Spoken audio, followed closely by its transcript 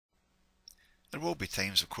There will be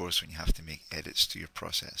times, of course, when you have to make edits to your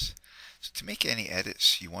process. So to make any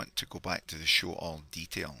edits, you want to go back to the Show All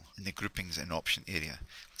Detail in the Groupings and Option area.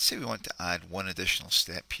 Let's say we want to add one additional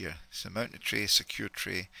step here. So mount a tray, secure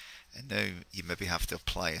tray, and now you maybe have to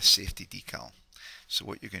apply a safety decal. So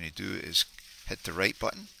what you're going to do is hit the right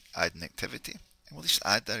button, add an activity, and we'll just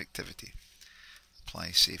add that activity.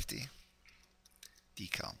 Apply safety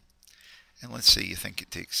decal. And let's say you think it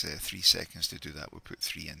takes 3 seconds to do that. We'll put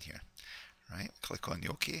 3 in here. Right, click on the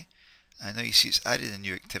OK, and now you see it's added a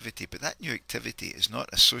new activity, but that new activity is not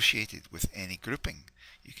associated with any grouping.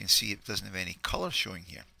 You can see it doesn't have any color showing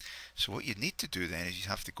here. So what you need to do then is you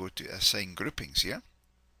have to go to Assign Groupings here,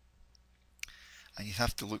 and you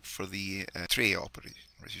have to look for the tray operator,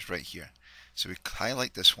 which is right here. So we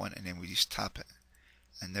highlight this one and then we just tap it,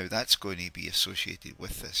 and now that's going to be associated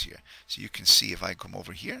with this here. So you can see if I come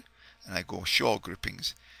over here and I go Show All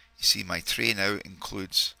Groupings, you see my tray now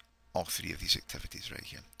includes all 3 of these activities right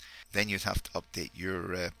here. Then you'd have to update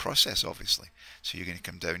your process, obviously. So you're going to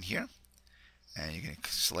come down here and you're going to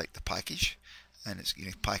select the package, and it's going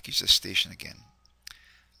to package this station again.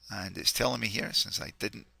 And it's telling me here, since I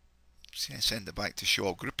didn't send it back to Show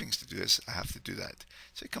All Groupings to do this, I have to do that.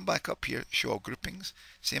 So come back up here, Show All Groupings,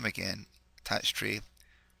 same again, attach tray,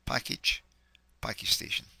 package, package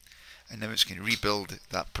station. And now it's going to rebuild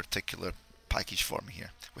that particular package for me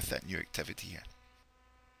here with that new activity here.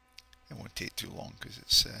 It won't take too long because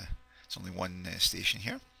it's only one station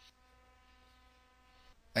here.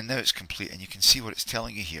 And now it's complete, and you can see what it's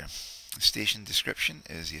telling you here. The station description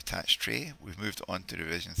is the attached tray. We've moved on to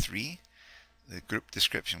revision 3. The group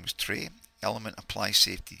description was tray. Element apply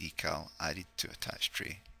safety decal added to attached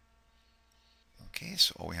tray. Okay,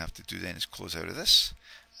 so all we have to do then is close out of this,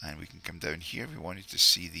 and we can come down here. We wanted to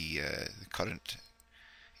see the current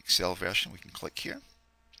Excel version. We can click here.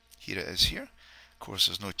 Here it is here. Of course,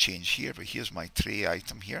 there's no change here, but here's my tray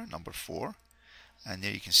item here, number 4, and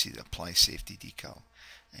there you can see the apply safety decal.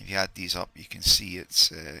 And if you add these up, you can see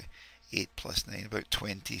it's 8 plus 9, about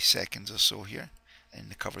 20 seconds or so here. In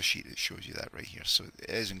the cover sheet, it shows you that right here. So it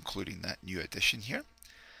is including that new addition here.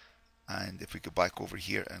 And if we go back over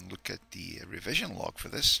here and look at the revision log for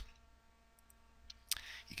this,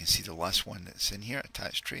 you can see the last one that's in here,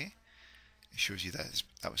 attached tray. It shows you that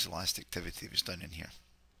that was the last activity that was done in here.